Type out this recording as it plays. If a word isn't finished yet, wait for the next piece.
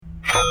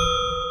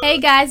Hey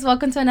guys,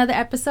 welcome to another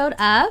episode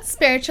of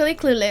Spiritually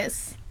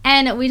Clueless.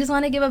 And we just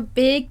want to give a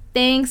big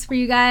thanks for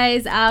you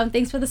guys.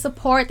 Thanks for the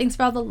support. Thanks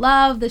for all the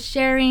love, the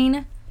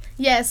sharing.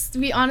 Yes,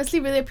 we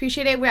honestly really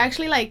appreciate it. We're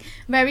actually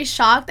very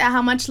shocked at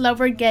how much love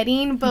we're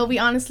getting, but we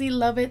honestly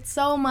love it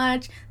so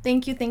much.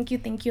 Thank you,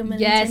 millions.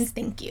 Yes.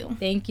 Thank you.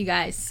 Thank you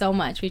guys so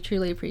much. We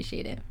truly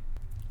appreciate it.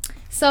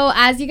 So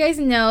as you guys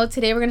know,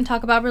 today we're going to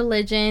talk about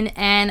religion,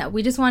 and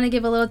we just want to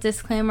give a little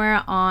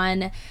disclaimer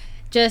on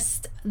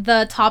just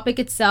the topic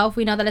itself.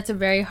 We know that it's a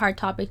very hard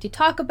topic to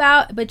talk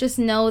about, but just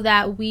know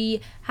that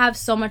we have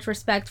so much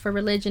respect for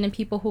religion and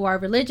people who are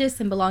religious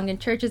and belong in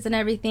churches and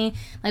everything.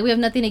 Like, we have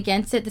nothing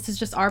against it. This is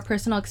just our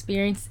personal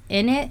experience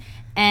in it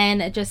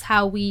and just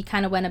how we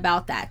kind of went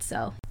about that.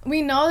 So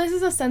we know this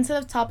is a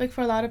sensitive topic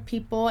for a lot of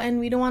people, and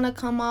we don't want to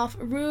come off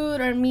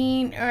rude or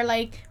mean or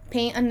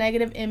paint a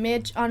negative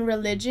image on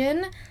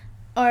religion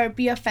or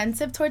be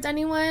offensive towards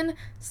anyone.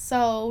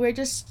 So we're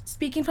just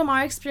speaking from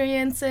our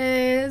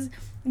experiences.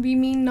 We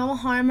mean no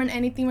harm in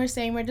anything we're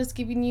saying. We're just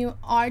giving you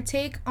our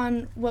take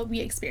on what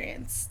we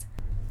experienced.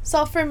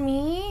 So for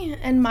me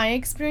and my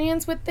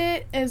experience with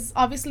it is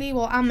obviously,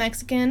 I'm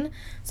Mexican.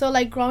 So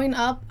growing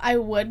up, I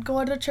would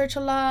go to church a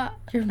lot.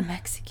 You're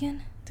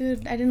Mexican?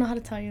 Dude, I didn't know how to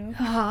tell you.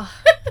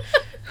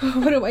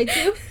 What do I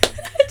do?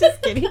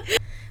 Just kidding.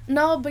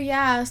 No, but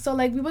yeah, so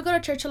we would go to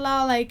church a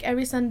lot,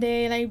 every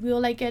Sunday. We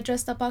would get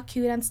dressed up all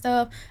cute and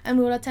stuff, and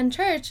we would attend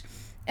church.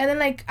 And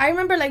then I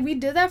remember we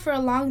did that for a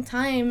long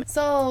time.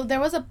 So there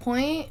was a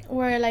point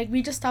where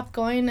we just stopped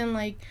going, and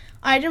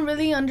I didn't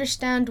really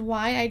understand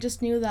why. I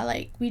just knew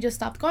that we just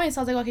stopped going.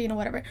 So I was okay,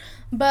 whatever.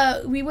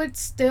 But we would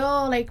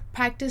still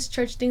practice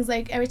church things.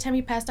 Every time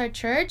we passed our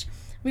church,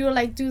 we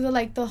would do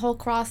the whole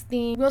cross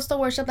thing. We would still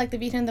worship the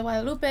Virgen de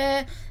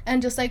Guadalupe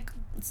and just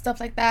stuff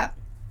like that.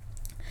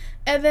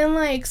 And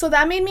then so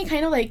that made me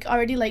kind of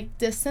already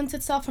distance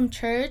itself from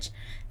church.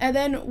 And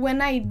then when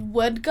I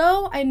would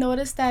go, I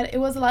noticed that it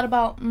was a lot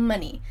about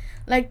money.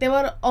 They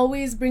would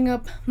always bring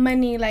up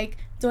money,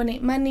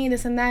 donate money,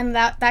 this and that, and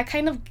that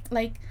kind of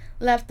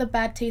left a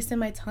bad taste in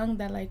my tongue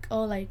that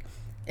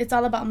it's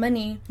all about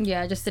money.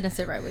 Yeah, it just didn't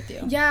sit right with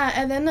you. Yeah.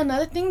 And then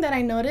another thing that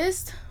I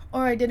noticed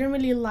or I didn't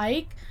really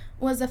like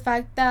was the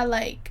fact that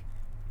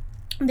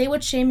they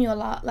would shame you a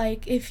lot.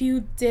 If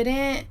you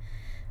didn't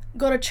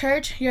go to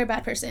church, you're a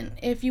bad person.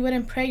 If you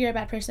wouldn't pray, you're a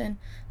bad person.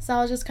 So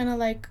I was just kind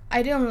of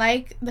I didn't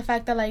like the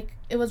fact that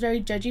it was very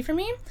judgy for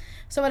me.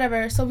 So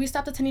whatever. So we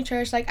stopped attending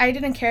church. I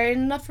didn't care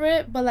enough for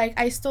it, but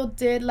I still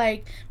did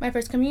my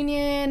first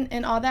communion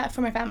and all that for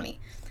my family,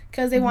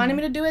 because they wanted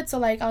me to do it.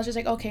 So I was just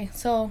okay.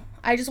 So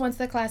I just went to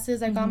the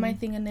classes. I got my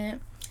thing in it.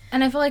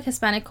 And I feel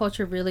Hispanic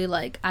culture really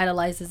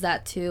idolizes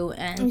that too,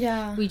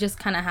 and we just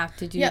kind of have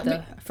to do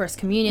the first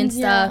communion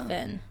stuff,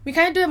 and we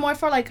kind of do it more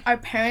for our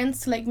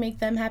parents to make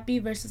them happy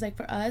versus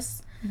for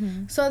us.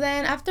 So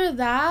then after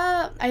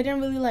that, I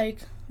didn't really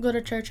go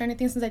to church or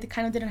anything, since I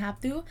kind of didn't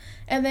have to.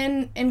 And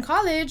then in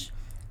college,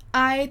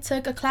 I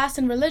took a class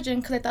in religion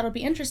because I thought it would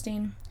be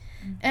interesting.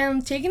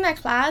 And taking that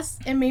class,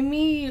 it made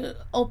me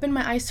open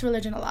my eyes to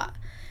religion a lot,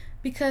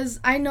 because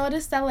I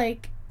noticed that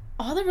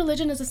all the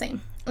religion is the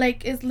same.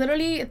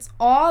 It's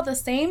all the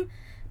same,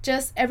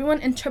 just everyone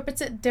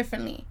interprets it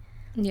differently.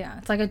 Yeah,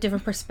 it's a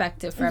different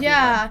perspective for everyone.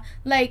 Yeah,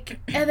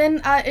 and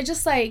then it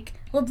just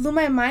what blew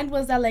my mind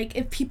was that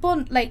if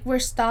people were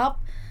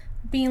stopped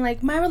being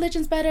my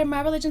religion's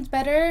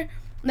better,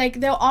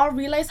 they'll all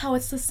realize how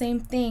it's the same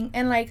thing.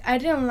 And I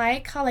didn't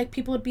like how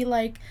people would be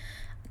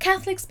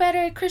Catholic's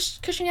better,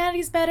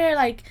 Christianity's better.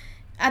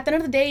 At the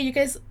end of the day, you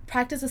guys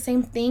practice the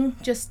same thing,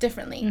 just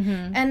differently.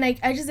 And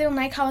I just didn't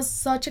like how it's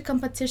such a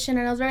competition,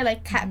 and I was very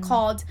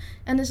catcalled.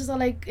 And it's just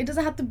it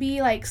doesn't have to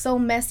be so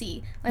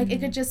messy.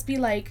 It could just be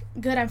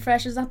good and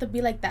fresh. It doesn't have to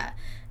be like that.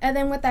 And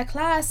then with that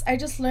class, I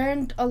just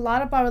learned a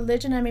lot about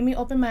religion, and it made me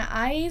open my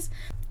eyes.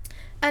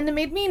 And it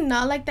made me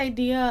not like the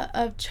idea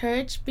of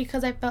church,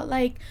 because I felt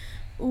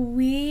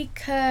we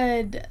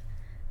could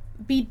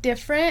be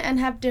different and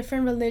have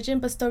different religion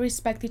but still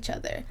respect each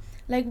other.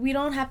 We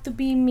don't have to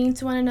be mean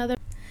to one another,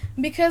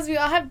 because we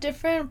all have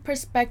different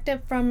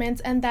perspective from it,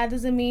 and that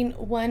doesn't mean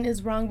one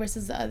is wrong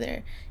versus the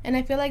other. And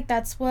I feel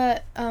that's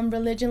what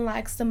religion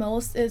lacks the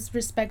most, is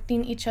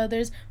respecting each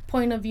other's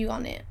point of view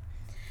on it.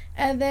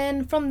 And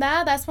then from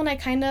that's when I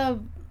kind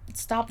of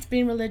stopped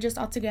being religious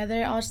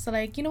altogether. I was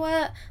just you know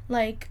what,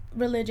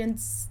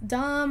 religion's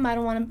dumb, I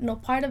don't want no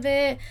part of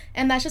it.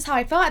 And that's just how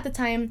I felt at the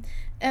time.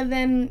 And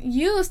then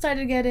you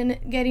started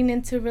getting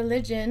into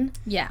religion.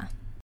 Yeah.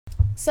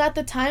 So at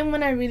the time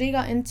when I really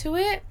got into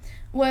it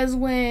was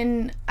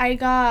when I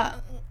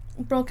got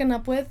broken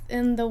up with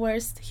in the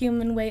worst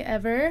human way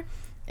ever.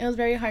 It was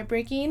very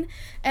heartbreaking.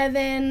 And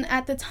then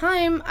at the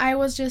time, I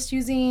was just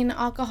using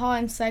alcohol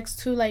and sex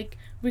to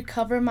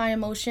recover my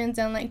emotions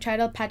and try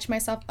to patch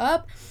myself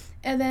up.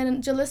 And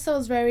then Jalissa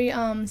was very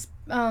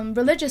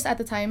religious at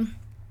the time.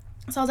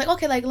 So I was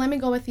okay, let me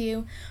go with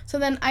you. So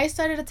then I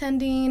started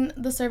attending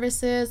the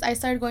services. I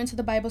started going to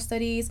the Bible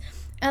studies.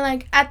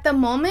 And at the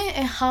moment,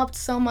 it helped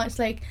so much.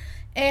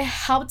 it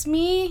helped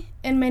me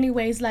in many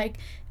ways. Like,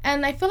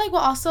 and I feel like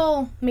what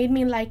also made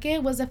me like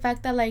it was the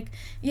fact that, like,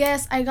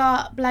 yes, I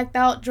got blacked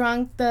out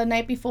drunk the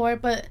night before,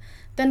 but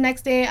the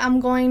next day I'm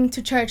going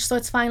to church, so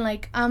it's fine.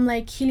 Like, I'm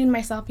like healing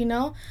myself, you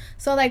know?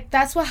 So like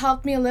that's what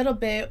helped me a little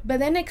bit. But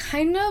then it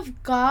kind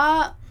of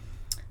got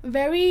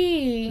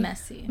very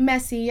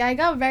messy. I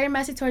got very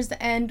messy towards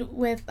the end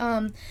with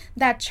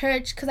that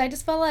church, because I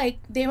just felt like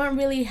they weren't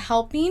really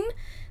helping.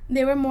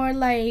 They were more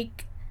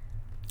like,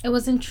 it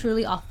wasn't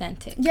truly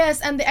authentic. Yes,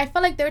 and I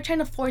felt like they were trying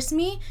to force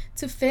me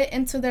to fit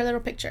into their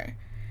little picture.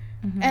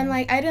 And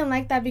like I didn't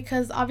like that,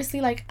 because obviously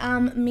like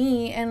I'm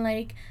me, and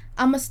like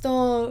I'ma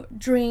still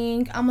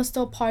drink, I'ma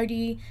still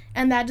party,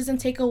 and that doesn't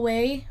take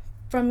away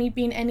from me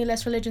being any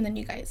less religious than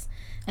you guys.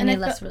 Any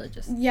less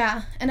religious.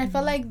 Yeah, and I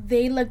felt like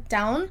they looked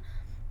down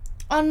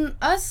on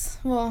us,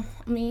 well,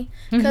 me,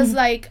 because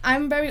like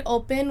I'm very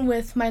open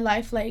with my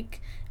life,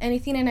 like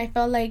anything, and I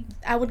felt like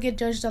I would get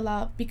judged a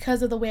lot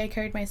because of the way I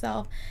carried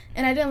myself,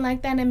 and I didn't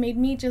like that, and it made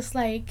me just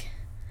like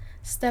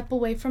step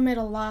away from it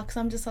a lot, because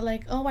I'm just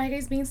like, oh, why are you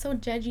guys being so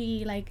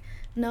judgy? Like,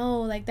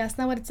 no, like that's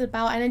not what it's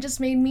about. And it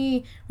just made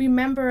me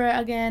remember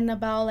again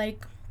about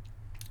like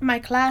my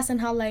class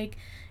and how like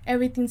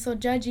everything's so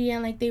judgy,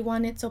 and like they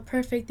want it so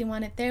perfect, they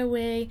want it their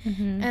way,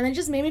 and it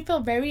just made me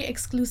feel very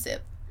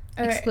exclusive.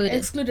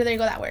 Excluded, there you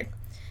go, that word.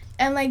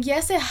 And like,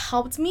 yes, it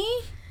helped me,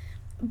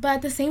 but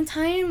at the same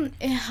time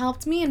it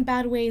helped me in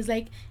bad ways.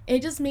 Like,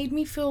 it just made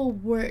me feel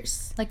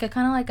worse, like a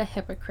kind of like a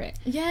hypocrite.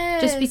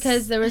 Yes, just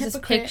because there was this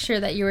picture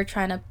that you were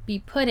trying to be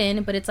put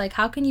in, but it's like,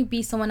 how can you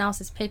be someone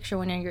else's picture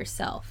when you're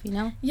yourself, you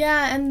know?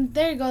 Yeah, and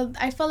there you go,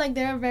 I felt like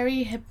they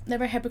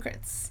were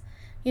hypocrites,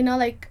 you know,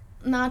 like,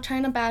 not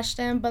trying to bash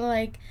them, but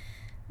like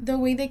the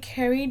way they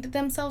carried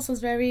themselves was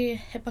very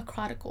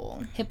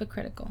hypocritical.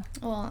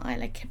 Well, I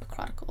like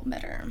hypocritical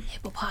better.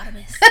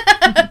 Hippopotamus.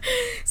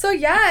 So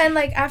yeah, and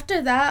like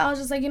after that, I was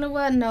just like, you know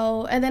what,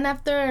 no. And then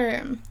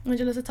after, when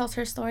Jalissa tells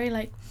her story,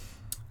 like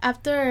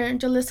after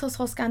Jalissa's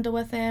whole scandal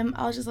with him,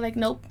 I was just like,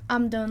 nope,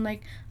 I'm done.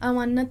 Like, I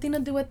want nothing to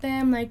do with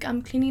them. Like,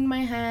 I'm cleaning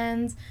my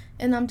hands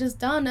and I'm just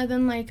done. And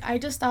then like I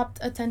just stopped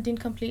attending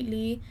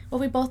completely.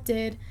 Well, we both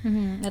did.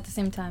 At the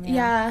same time.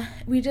 Yeah,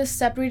 we just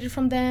separated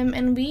from them,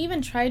 and we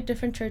even tried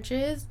different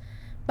churches.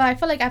 But I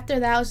felt like after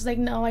that, I was just like,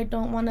 no, I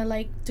don't want to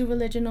like do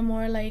religion no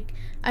more. Like,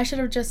 I should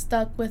have just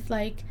stuck with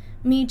like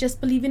me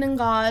just believing in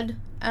God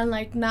and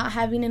like not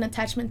having an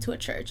attachment to a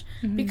church,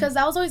 because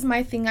that was always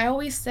my thing. I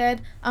always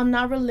said I'm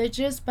not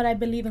religious, but I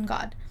believe in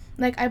God.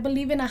 Like, I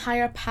believe in a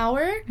higher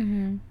power.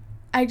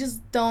 I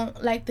just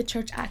don't like the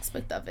church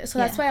aspect of it. So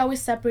that's why I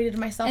always separated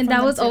myself and from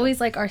that was too.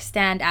 always like our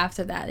stand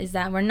after that, is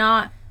that we're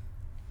not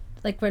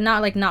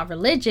not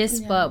religious,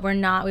 but we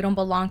don't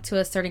belong to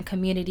a certain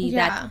community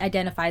that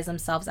identifies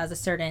themselves as a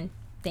certain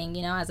thing,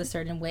 you know, as a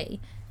certain way.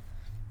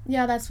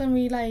 Yeah, that's when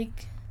we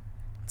like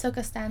took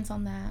a stance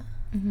on that.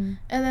 And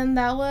then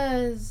that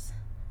was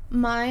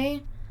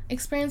my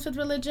experience with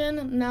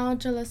religion. Now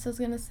Jalissa's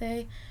gonna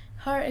say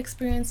her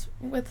experience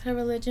with her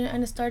religion,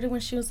 and it started when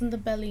she was in the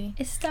belly.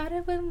 It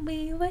started when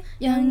we were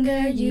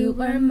younger, you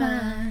were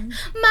mine.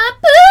 My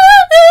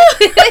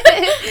boo!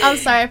 I'm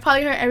sorry, I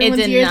probably hurt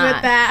everyone's ears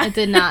with that. It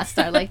did not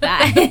start like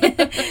that.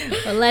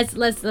 But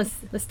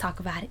let's talk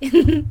about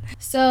it.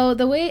 So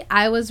the way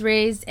I was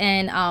raised,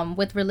 and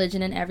with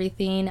religion and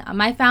everything,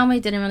 my family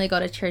didn't really go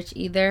to church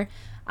either.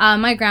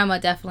 My grandma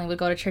definitely would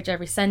go to church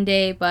every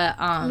Sunday, but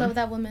love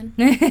that woman.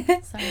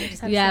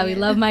 Sorry, we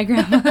love my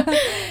grandma.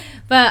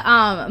 But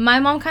my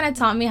mom kind of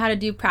taught me how to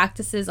do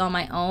practices on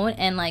my own,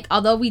 and like,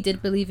 although we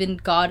did believe in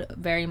God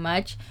very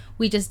much,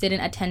 we just didn't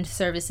attend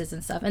services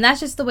and stuff. And that's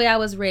just the way I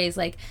was raised.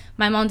 Like,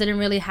 my mom didn't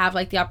really have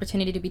like the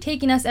opportunity to be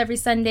taking us every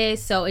Sunday,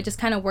 so it just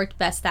kind of worked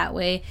best that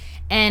way.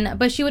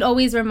 But she would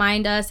always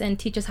remind us and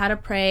teach us how to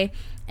pray.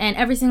 And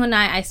every single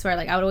night, I swear,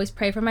 like, I would always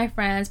pray for my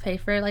friends, pray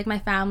for, like, my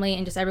family,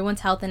 and just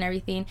everyone's health and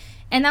everything.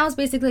 And that was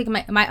basically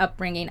like, my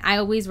upbringing. I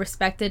always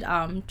respected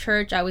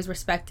church. I always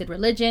respected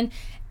religion.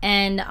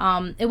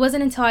 And it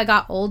wasn't until I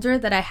got older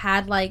that I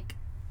had, like,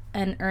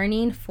 an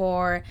yearning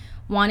for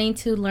wanting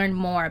to learn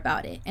more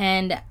about it.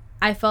 And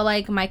I felt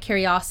like my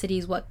curiosity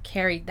is what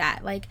carried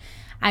that. Like,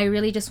 I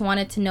really just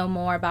wanted to know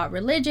more about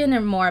religion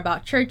and more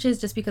about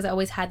churches, just because I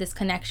always had this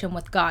connection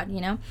with God,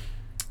 you know?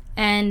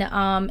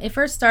 And it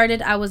first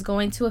started, I was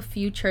going to a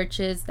few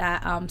churches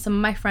that some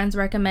of my friends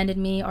recommended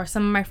me, or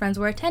some of my friends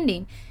were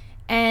attending.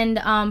 And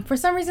for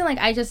some reason, like,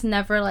 I just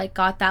never like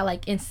got that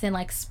like instant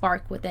like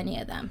spark with any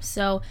of them.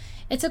 So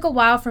it took a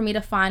while for me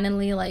to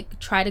finally like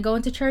try to go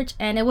into church.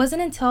 And it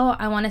wasn't until,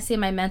 I want to say,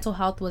 my mental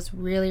health was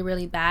really,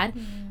 really bad,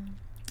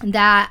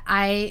 that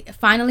I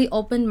finally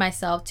opened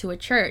myself to a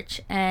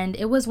church. And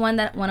it was one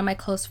that one of my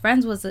close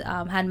friends was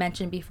had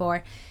mentioned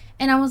before.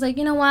 And I was like,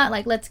 you know what,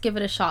 like, let's give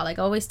it a shot. Like,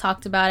 I always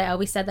talked about it. I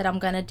always said that I'm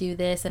going to do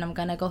this and I'm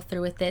going to go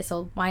through with it.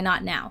 So why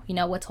not now? You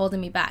know, what's holding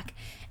me back?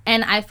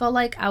 And I felt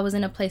like I was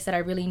in a place that I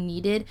really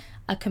needed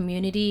a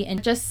community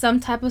and just some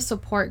type of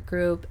support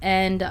group.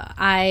 And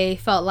I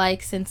felt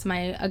like since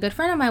a good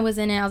friend of mine was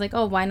in it, I was like,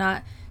 oh, why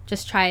not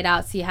just try it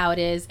out, see how it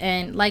is.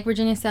 And like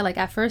Virginia said, like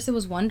at first it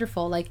was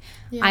wonderful. Like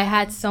Yeah. I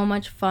had so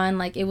much fun.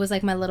 Like it was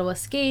like my little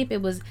escape.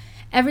 It was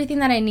everything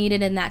that I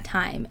needed in that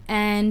time.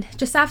 And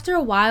just after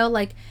a while,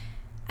 like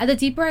the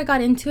deeper I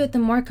got into it, the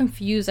more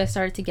confused I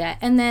started to get.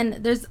 And then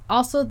there's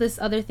also this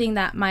other thing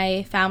that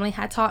my family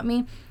had taught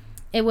me.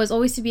 It was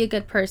always to be a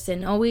good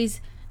person,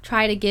 always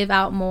try to give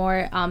out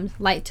more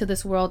light to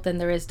this world than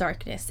there is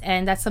darkness.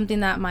 And that's something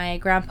that my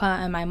grandpa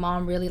and my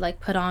mom really like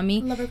put on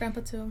me. Love her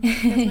grandpa too.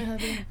 That's my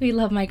hubby. We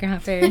love my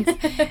grandparents.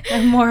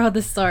 And moral of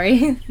the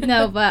story.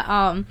 No,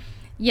 but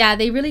yeah,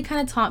 they really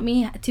kind of taught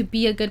me to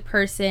be a good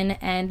person,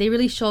 and they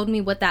really showed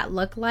me what that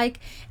looked like,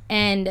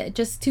 and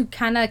just to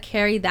kind of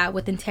carry that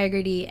with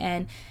integrity.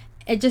 And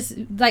it just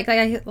like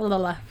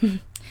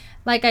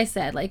I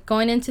said, like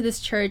going into this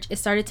church, it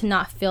started to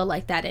not feel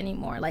like that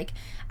anymore. Like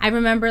I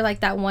remember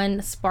like that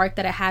one spark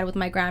that I had with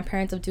my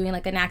grandparents of doing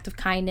like an act of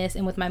kindness,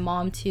 and with my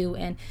mom too,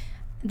 and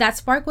that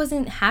spark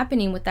wasn't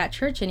happening with that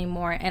church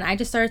anymore. And I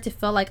just started to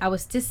feel like I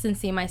was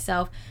distancing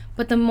myself.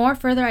 But the more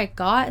further I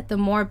got, the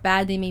more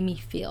bad they made me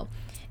feel.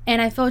 And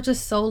I felt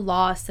just so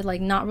lost and like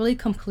not really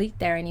complete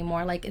there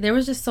anymore. Like there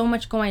was just so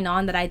much going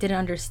on that I didn't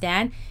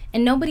understand,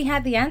 and nobody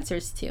had the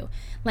answers to.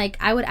 Like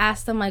I would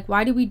ask them like,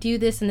 why do we do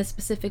this in this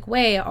specific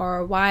way?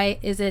 Or why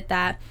is it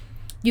that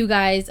you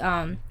guys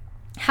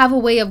have a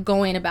way of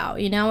going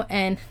about, you know?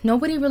 And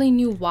nobody really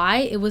knew why.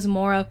 It was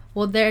more of,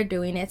 well, they're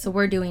doing it, so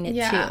we're doing it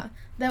too.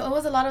 There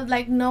was a lot of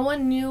like, no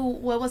one knew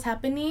what was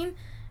happening.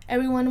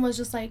 Everyone was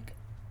just like,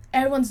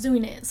 everyone's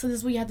doing it, so this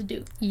is what you have to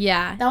do.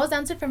 Yeah. That was the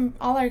answer from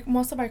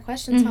most of our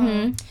questions,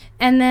 huh?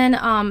 And then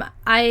I'm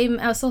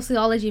a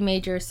sociology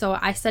major, so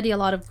I study a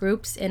lot of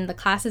groups in the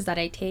classes that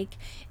I take.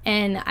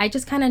 And I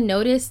just kind of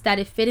noticed that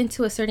it fit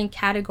into a certain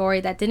category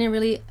that didn't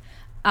really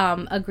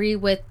agree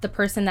with the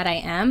person that I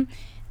am.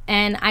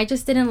 And I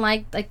just didn't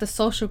like the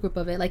social group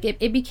of it. Like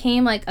it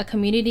became like a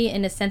community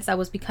in a sense that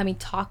was becoming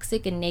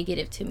toxic and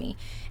negative to me.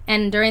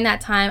 And during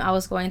that time, I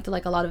was going through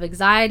like a lot of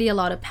anxiety, a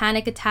lot of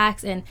panic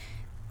attacks, and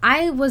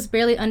I was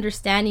barely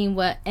understanding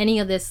what any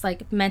of this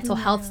like mental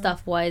health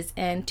stuff was.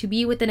 And to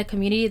be within a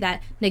community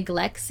that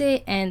neglects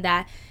it and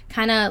that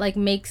kind of like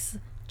makes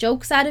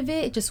jokes out of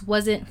it, it just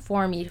wasn't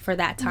for me for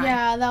that time.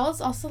 Yeah, that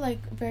was also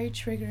like very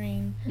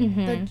triggering.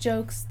 The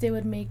jokes they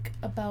would make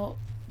about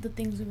the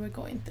things we were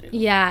going through.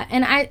 Yeah,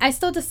 and I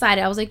still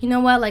decided, I was like, you know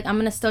what, like I'm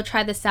gonna still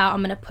try this out,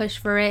 I'm gonna push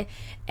for it.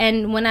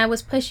 And when I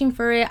was pushing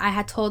for it, I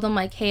had told them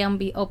like, hey, I'm gonna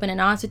be open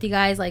and honest with you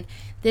guys, like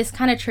this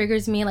kind of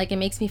triggers me, like it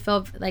makes me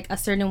feel like a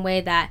certain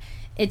way that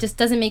it just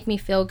doesn't make me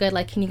feel good,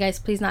 like can you guys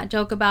please not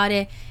joke about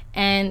it?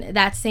 And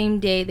that same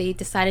day they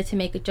decided to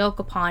make a joke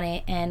upon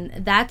it, and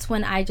that's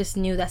when I just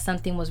knew that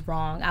something was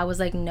wrong. I was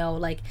like, no,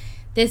 like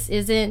this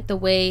isn't the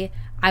way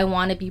I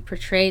want to be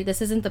portrayed.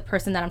 This isn't the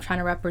person that I'm trying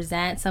to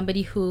represent.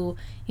 Somebody who,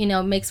 you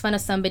know, makes fun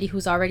of somebody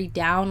who's already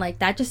down. Like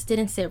that just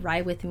didn't sit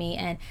right with me.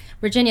 And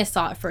Virginia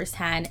saw it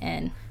firsthand.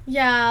 And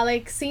yeah,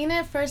 like seeing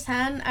it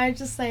firsthand, I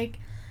just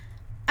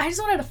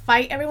wanted to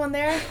fight everyone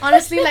there.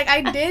 Honestly, like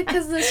I did,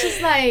 because it's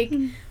just like,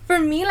 for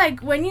me,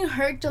 like when you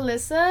hurt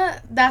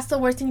Jalissa, that's the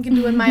worst thing you can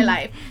do in my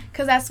life.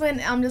 Because that's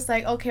when I'm just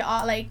like, okay,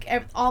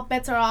 all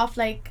bets are off.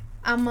 Like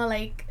I'm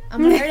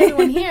gonna hurt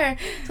everyone here.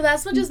 So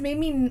that's what just made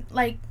me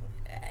like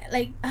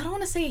I don't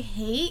want to say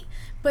hate,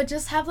 but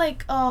just have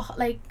like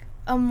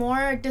a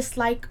more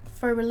dislike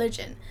for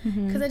religion.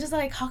 Because I just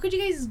like, how could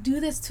you guys do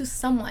this to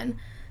someone?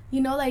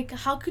 You know, like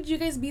how could you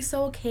guys be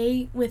so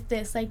okay with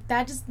this? Like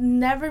that just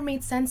never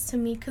made sense to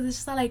me, because it's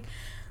just like,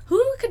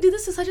 who could do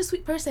this to such a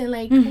sweet person?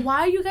 Like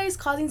why are you guys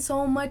causing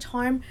so much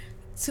harm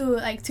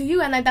to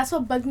you? And like that's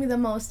what bugged me the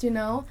most, you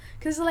know,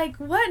 because like,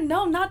 what?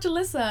 No, not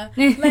Jalissa.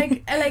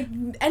 like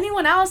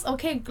anyone else,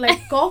 okay,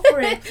 like go for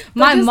it.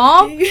 My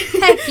mom,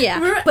 heck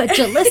yeah, but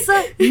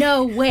Jalissa,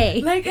 no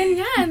way. Like,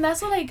 and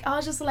that's what, like I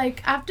was just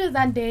like, after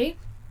that day,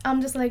 I'm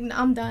just like,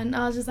 I'm done.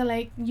 I was just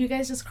like, you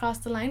guys just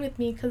crossed the line with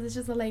me, because it's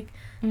just like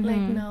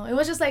no, it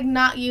was just like,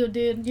 not you,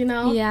 dude, you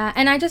know. Yeah,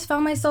 and I just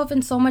found myself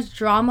in so much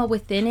drama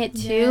within it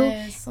too.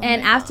 Yes,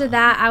 and after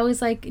that, I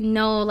was like,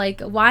 no,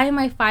 like why am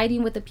I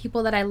fighting with the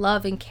people that I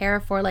love and care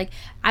for? Like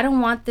I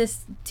don't want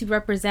this to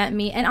represent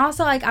me. And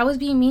also, like I was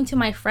being mean to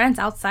my friends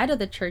outside of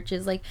the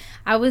churches. Like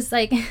I was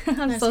like,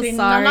 I'm so sorry.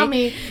 No, not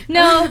me.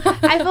 No,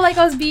 I feel like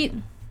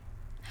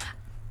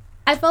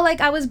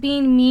I was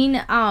being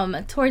mean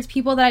towards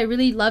people that I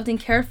really loved and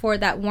cared for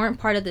that weren't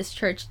part of this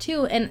church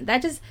too. And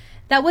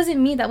that wasn't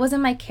me. That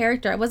wasn't my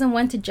character. I wasn't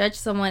one to judge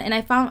someone. And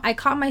I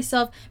caught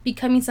myself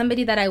becoming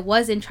somebody that I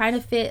wasn't, trying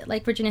to fit,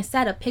 like Virginia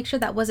said, a picture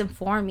that wasn't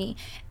for me.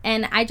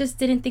 And I just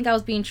didn't think I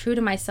was being true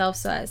to myself.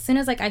 So as soon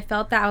as like I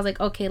felt that, I was like,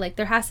 okay, like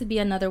there has to be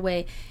another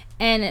way.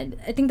 And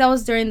I think that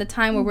was during the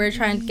time where we were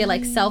trying to get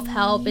like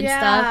self-help and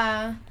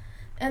stuff.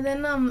 And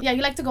then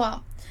you like to go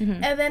out.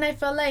 And then I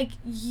felt like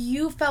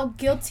you felt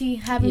guilty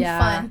having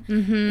fun,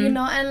 you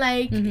know, and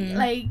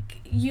like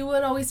you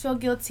would always feel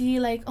guilty,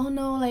 like, oh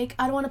no, like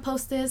I don't want to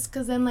post this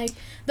because then like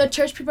the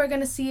church people are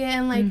gonna see it,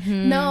 and like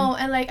no,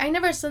 and like I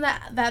never saw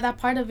that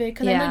part of it,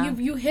 because I know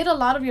you hid a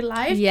lot of your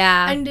life,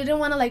 and didn't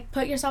want to like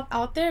put yourself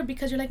out there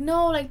because you're like,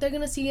 no, like they're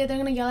gonna see it, they're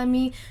gonna yell at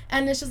me,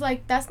 and it's just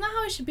like that's not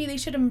how it should be. They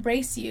should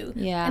embrace you.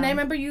 And I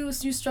remember you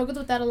struggled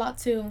with that a lot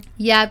too.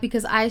 Yeah,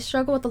 because I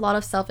struggle with a lot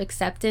of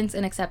self-acceptance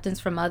and acceptance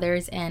from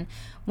others, and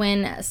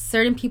when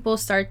certain people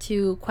start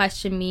to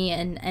question me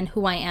and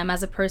who I am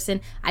as a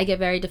person, I get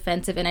very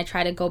defensive and I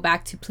try to go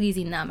back to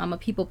pleasing them. I'm a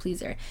people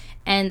pleaser.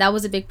 And that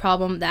was a big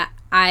problem that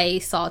I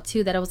saw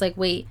too, that I was like,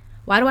 wait,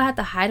 why do I have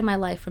to hide my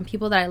life from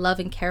people that I love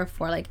and care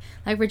for? Like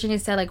Virginia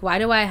said, like, why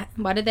do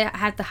they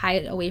have to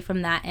hide away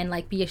from that and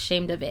like be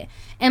ashamed of it?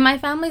 And my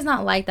family's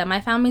not like that. My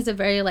family's a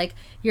very like,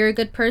 you're a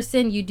good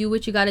person, you do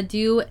what you got to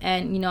do,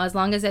 and you know, as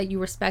long as that you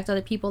respect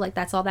other people, like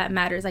that's all that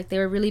matters. Like they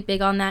were really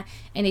big on that,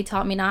 and they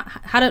taught me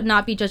how to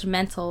not be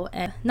judgmental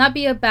and not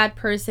be a bad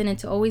person, and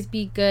to always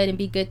be good and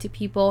be good to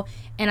people.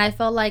 And I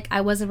felt like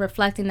I wasn't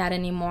reflecting that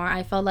anymore.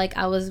 I felt like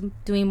I was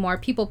doing more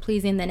people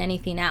pleasing than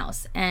anything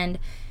else. And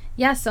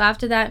yeah, so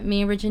after that,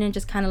 me and Regina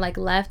just kind of like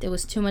left. It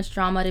was too much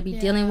drama to be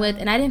dealing with,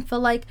 and I didn't feel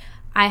like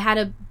I had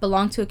to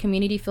belong to a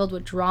community filled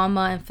with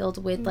drama and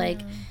filled with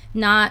like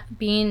not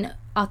being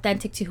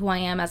authentic to who I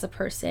am as a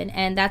person.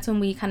 And that's when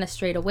we kind of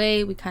strayed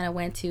away. We kind of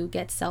went to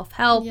get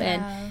self-help,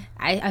 and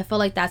I feel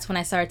like that's when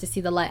I started to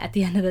see the light at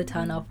the end of the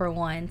tunnel for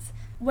once.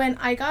 When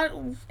I got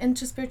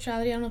into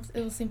spirituality, I don't know if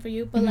it was the same for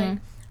you, but like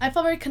I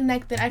felt very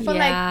connected. I felt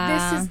like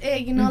this is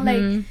it, you know,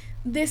 like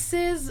this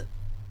is,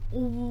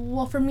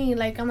 well, for me,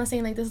 like I'm not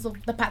saying like this is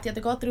the path you have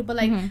to go through, but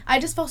like I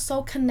just felt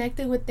so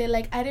connected with it.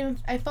 Like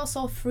I felt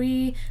so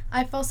free,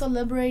 I felt so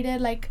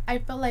liberated. Like I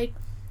felt like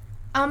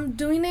I'm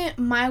doing it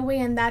my way,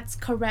 and that's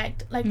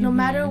correct. Like no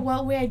matter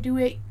what way I do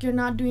it, you're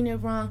not doing it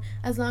wrong,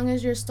 as long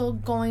as you're still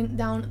going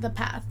down the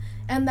path.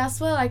 And that's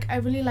what like I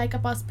really like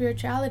about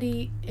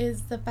spirituality,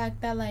 is the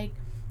fact that like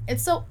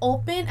it's so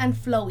open and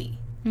flowy.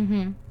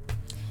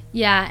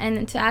 Yeah,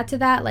 and to add to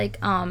that, like,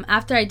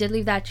 after I did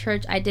leave that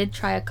church, I did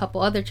try a couple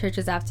other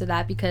churches after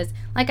that, because,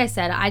 like I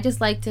said, I just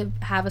like to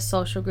have a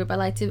social group. I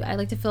like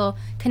to feel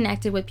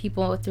connected with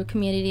people through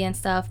community and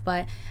stuff,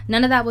 but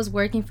none of that was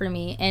working for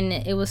me. And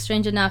it was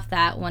strange enough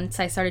that once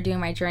I started doing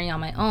my journey on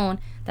my own,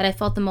 that I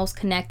felt the most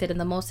connected and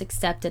the most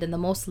accepted and the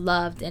most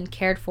loved and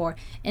cared for.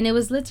 And it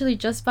was literally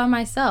just by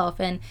myself.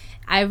 And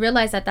I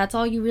realized that that's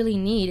all you really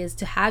need, is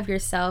to have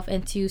yourself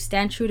and to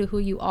stand true to who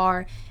you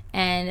are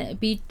and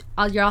be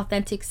your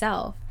authentic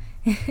self.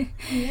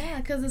 Yeah,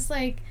 because it's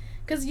like,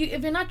 because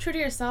if you're not true to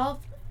yourself,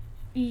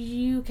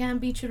 you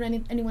can't be true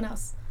to anyone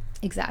else.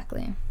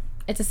 Exactly.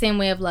 It's the same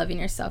way of loving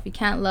yourself. You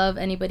can't love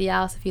anybody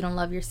else if you don't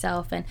love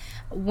yourself. And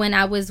when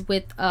I was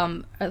with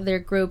other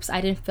groups,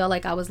 I didn't feel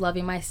like I was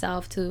loving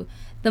myself to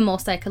the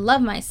most I could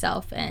love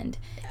myself. And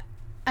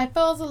I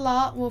felt a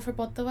lot, well, for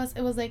both of us,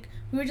 it was like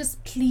we were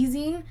just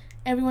pleasing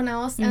everyone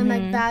else, and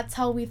like that's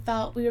how we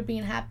felt we were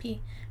being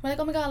happy. We're like,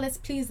 oh my god, let's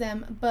please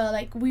them, but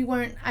like we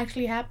weren't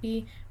actually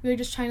happy. We were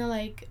just trying to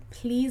like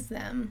please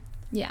them.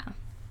 Yeah,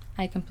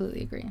 I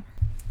completely agree.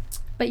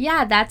 But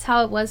yeah, that's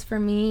how it was for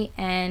me,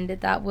 and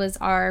that was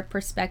our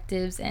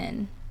perspectives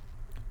and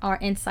our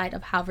insight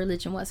of how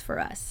religion was for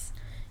us.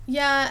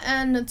 Yeah,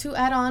 and to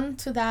add on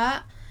to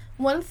that,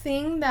 one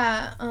thing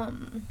that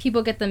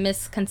people get the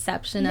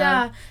misconception of.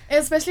 Yeah,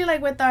 especially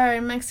like with our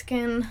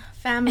Mexican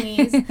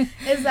families,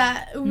 is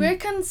that we're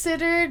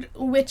considered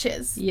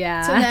witches to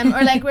them,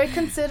 or like we're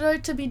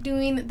considered to be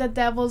doing the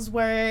devil's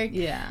work.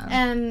 Yeah.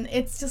 And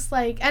it's just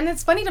like, and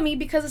it's funny to me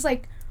because it's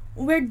like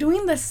we're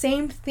doing the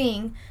same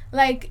thing.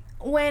 Like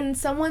when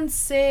someone's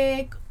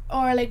sick,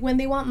 or like when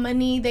they want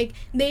money,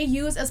 they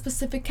use a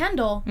specific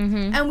candle,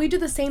 and we do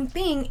the same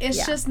thing.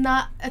 It's just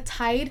not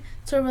tied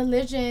to a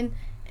religion.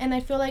 And I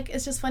feel like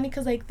it's just funny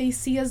because, like, they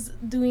see us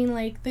doing,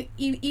 like, the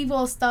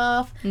evil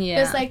stuff.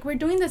 Yeah. It's like, we're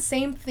doing the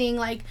same thing.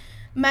 Like,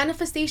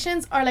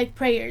 manifestations are like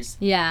prayers.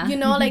 Yeah. You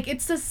know, like,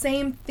 it's the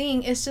same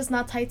thing. It's just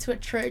not tied to a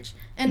church.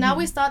 And I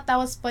always thought that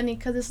was funny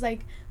because it's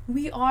like,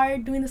 we are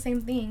doing the same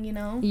thing, you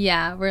know?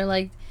 Yeah,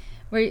 we're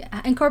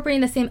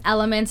incorporating the same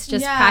elements,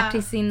 just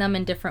practicing them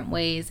in different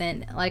ways.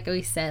 And like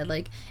we said,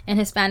 like, in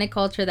Hispanic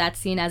culture, that's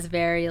seen as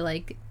very,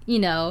 like, you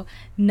know,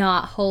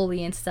 not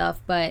holy and stuff.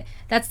 But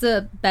that's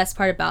the best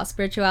part about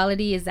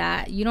spirituality, is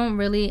that you don't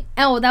really...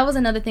 Oh, that was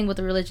another thing with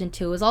the religion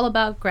too. It was all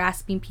about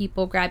grasping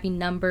people, grabbing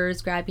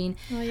numbers, grabbing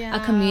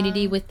a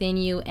community within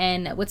you.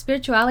 And with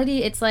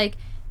spirituality, it's like,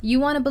 you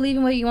want to believe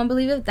in what you want to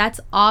believe in? That's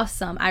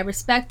awesome. I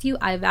respect you.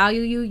 I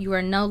value you. You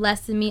are no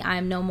less than me. I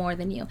am no more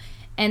than you.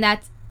 And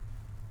that's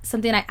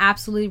something I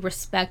absolutely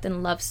respect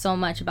and love so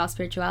much about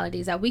spirituality,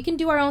 is that we can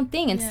do our own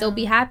thing and still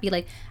be happy.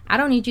 Like, I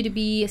don't need you to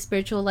be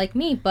spiritual like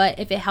me, but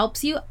if it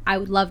helps you, I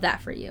would love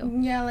that for you.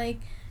 Yeah, like,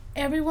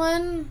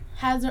 everyone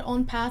has their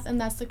own path, and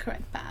that's the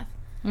correct path.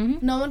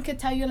 No one could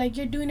tell you, like,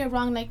 you're doing it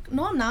wrong. Like,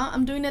 no, I'm not.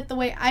 I'm doing it the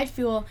way I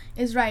feel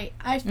is right.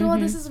 I feel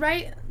this is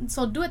right,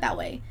 so do it that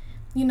way.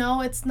 You know,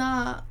 it's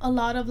not a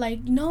lot of,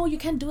 like, no, you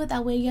can't do it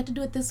that way. You have to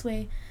do it this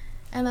way.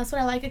 And that's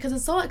what I like it, because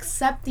it's so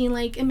accepting.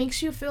 Like, it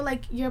makes you feel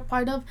like you're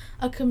part of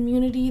a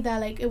community that,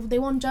 like, if they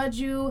won't judge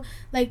you,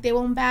 like, they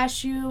won't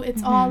bash you.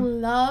 It's all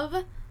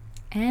love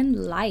and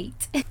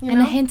light, you and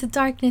know? a hint of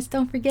darkness.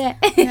 Don't forget.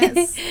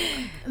 Yes,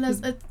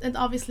 it's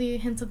obviously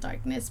hints of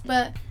darkness,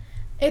 but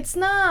it's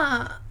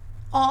not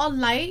all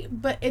light,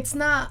 but it's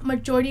not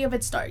majority of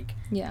it's dark.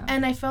 Yeah.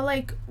 And I felt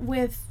like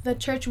with the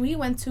church we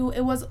went to,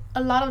 it was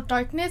a lot of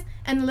darkness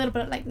and a little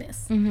bit of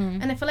lightness.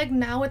 And I feel like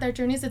now with our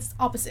journeys, it's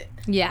opposite.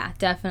 Yeah,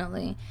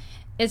 definitely.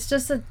 It's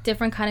just a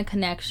different kind of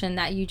connection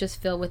that you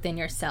just feel within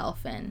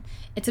yourself, and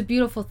it's a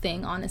beautiful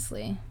thing,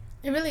 honestly.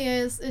 It really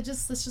is. It's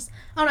just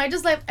I don't know, I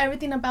just like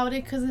everything about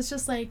it, because it's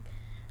just like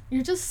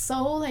you're just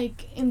so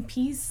like in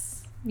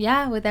peace.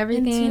 Yeah, with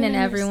everything and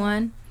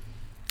everyone.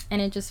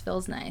 And it just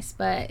feels nice.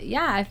 But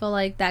yeah, I feel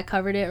like that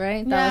covered it,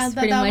 right? That was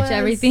pretty much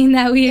everything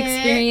that we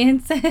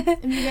experienced.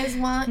 If you guys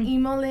want,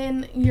 email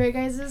in your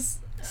guys'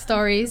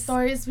 stories,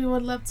 we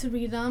would love to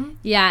read them.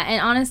 Yeah,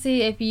 and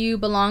honestly, if you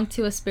belong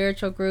to a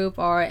spiritual group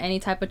or any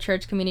type of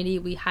church community,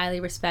 we highly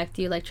respect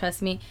you. Like,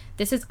 trust me,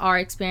 this is our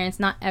experience.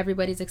 Not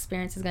everybody's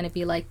experience is going to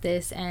be like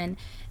this, and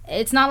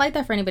it's not like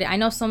that for anybody. I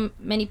know so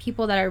many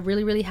people that are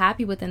really, really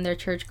happy within their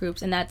church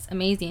groups, and that's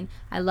amazing.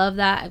 I love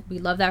that. We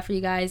love that for you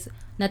guys.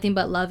 Nothing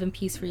but love and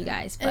peace for you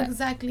guys. But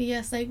exactly,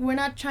 yes. Like, we're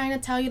not trying to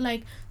tell you,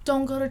 like,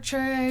 don't go to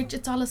church,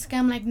 it's all a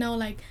scam. Like, no,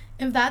 like,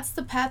 if that's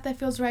the path that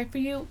feels right for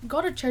you,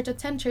 go to church,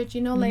 attend church,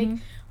 you know. Like,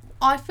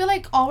 I feel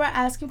like all we're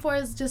asking for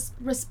is just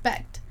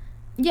respect.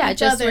 Yeah,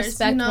 just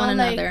respect one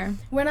another. Like,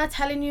 we're not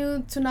telling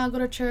you to not go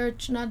to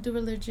church, not do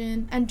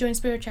religion, and join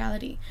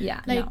spirituality.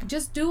 Yeah, like,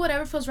 just do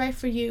whatever feels right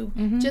for you.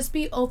 Just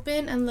be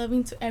open and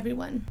loving to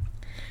everyone.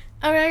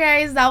 Alright,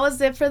 guys, that was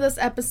it for this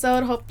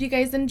episode. Hope you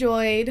guys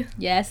enjoyed.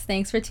 Yes,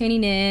 thanks for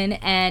tuning in.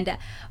 And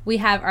we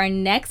have our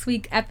next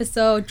week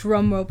episode,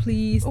 drumroll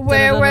please,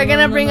 where we're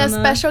going to bring a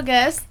special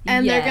guest,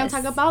 and they're going to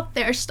talk about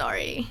their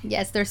story.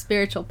 Yes, their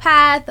spiritual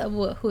path,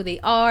 of who they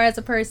are as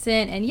a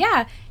person. And yeah,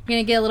 you're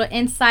going to get a little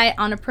insight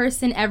on a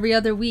person every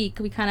other week.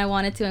 We kind of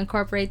wanted to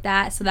incorporate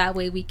that so that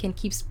way we can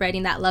keep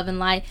spreading that love and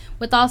light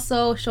with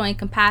also showing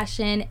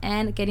compassion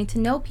and getting to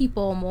know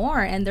people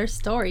more and their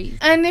stories.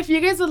 And if you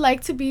guys would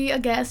like to be a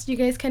guest, you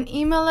guys can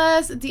email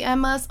us,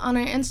 DM us on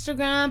our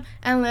Instagram,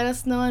 and let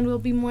us know, and we'll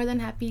be more than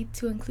happy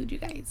to include you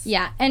guys.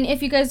 Yeah, and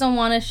if you guys don't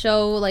want to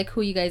show like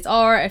who you guys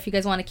are, if you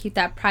guys want to keep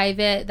that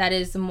private, that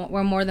is,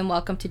 we're more than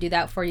welcome to do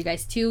that for you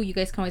guys too. You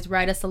guys can always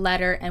write us a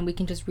letter and we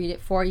can just read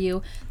it for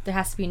you. There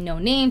has to be no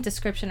name,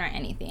 description, or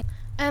anything.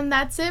 And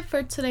that's it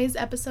for today's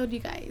episode, you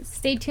guys.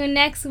 Stay tuned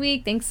next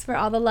week. Thanks for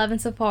all the love and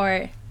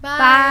support.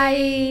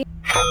 Bye.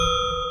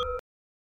 Bye.